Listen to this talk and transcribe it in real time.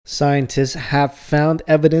Scientists have found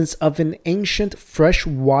evidence of an ancient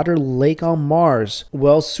freshwater lake on Mars,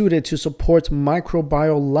 well suited to support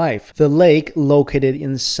microbial life. The lake, located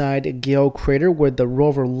inside Gale Crater where the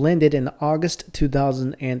rover landed in August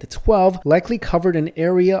 2012, likely covered an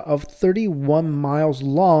area of 31 miles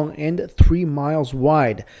long and 3 miles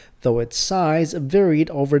wide, though its size varied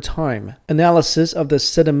over time. Analysis of the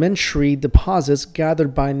sedimentary deposits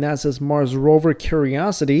gathered by NASA's Mars rover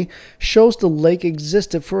Curiosity shows the lake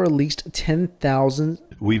existed for at least 10,000.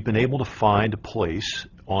 We've been able to find a place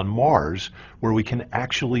on Mars where we can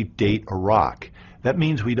actually date a rock. That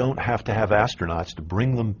means we don't have to have astronauts to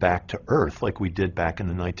bring them back to Earth like we did back in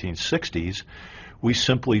the 1960s. We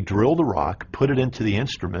simply drill the rock, put it into the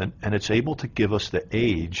instrument, and it's able to give us the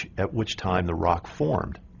age at which time the rock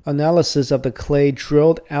formed. Analysis of the clay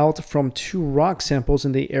drilled out from 2 rock samples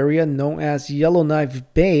in the area known as Yellowknife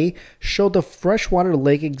Bay showed the freshwater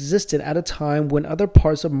lake existed at a time when other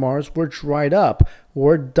parts of Mars were dried up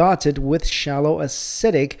or dotted with shallow,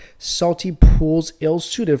 acidic, salty pools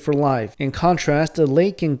ill-suited for life. In contrast, the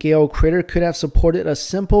lake in Gale Crater could have supported a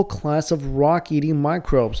simple class of rock-eating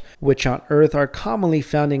microbes, which on Earth are commonly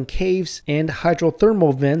found in caves and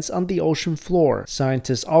hydrothermal vents on the ocean floor.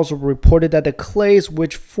 Scientists also reported that the clays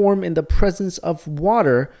which form in the presence of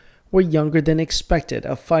water were younger than expected,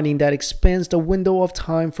 a finding that expands the window of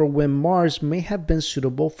time for when Mars may have been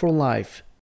suitable for life.